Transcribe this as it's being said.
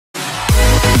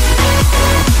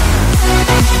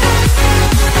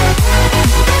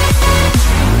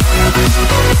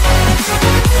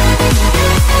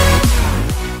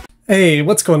Hey,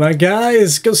 what's going on,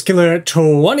 guys? Ghostkiller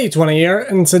 2020 here,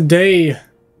 and today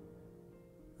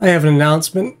I have an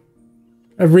announcement.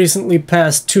 I've recently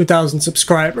passed 2,000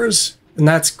 subscribers, and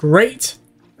that's great.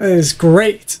 That is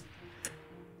great.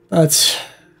 But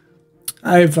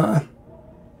I've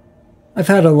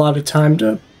had a lot of time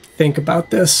to think about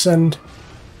this, and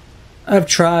I've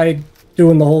tried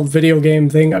doing the whole video game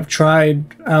thing. I've tried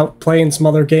out playing some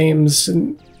other games,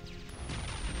 and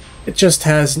it just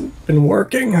hasn't been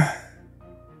working.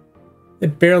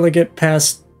 It barely get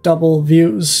past double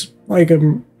views. Like, I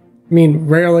mean,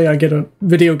 rarely I get a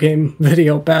video game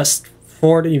video past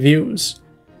 40 views.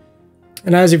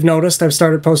 And as you've noticed, I've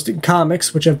started posting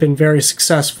comics, which have been very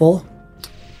successful,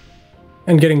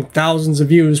 and getting thousands of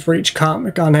views for each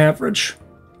comic on average.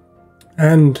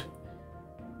 And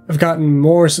I've gotten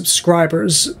more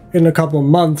subscribers in a couple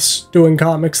months doing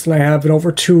comics than I have in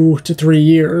over 2 to 3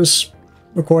 years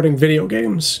recording video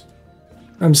games.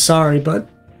 I'm sorry, but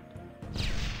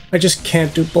I just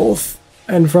can't do both.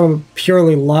 And from a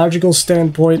purely logical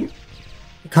standpoint,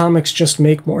 the comics just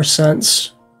make more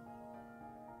sense.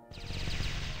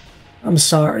 I'm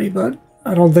sorry, but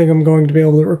I don't think I'm going to be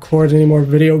able to record any more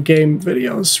video game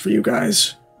videos for you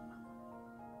guys.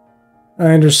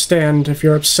 I understand if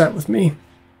you're upset with me.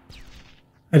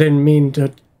 I didn't mean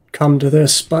to come to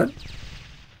this, but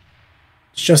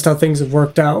it's just how things have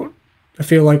worked out. I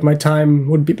feel like my time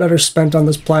would be better spent on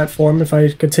this platform if I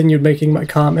continued making my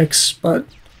comics, but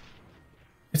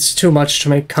it's too much to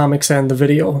make comics and the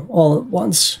video all at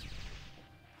once.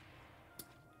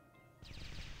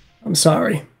 I'm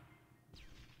sorry.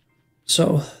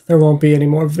 So there won't be any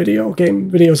more video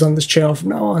game videos on this channel from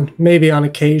now on. Maybe on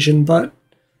occasion, but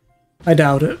I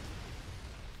doubt it.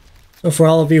 So for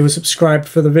all of you who subscribed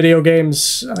for the video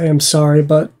games, I am sorry,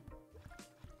 but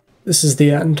this is the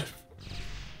end.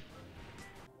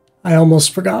 I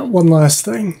almost forgot one last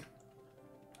thing.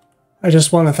 I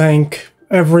just want to thank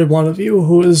every one of you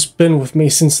who has been with me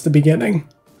since the beginning.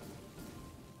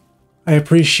 I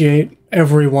appreciate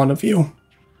every one of you.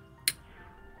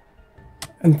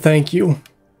 And thank you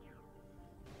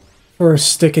for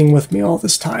sticking with me all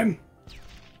this time.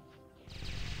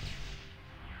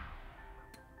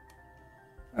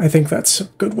 I think that's a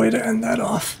good way to end that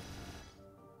off.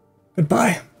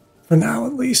 Goodbye, for now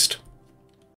at least.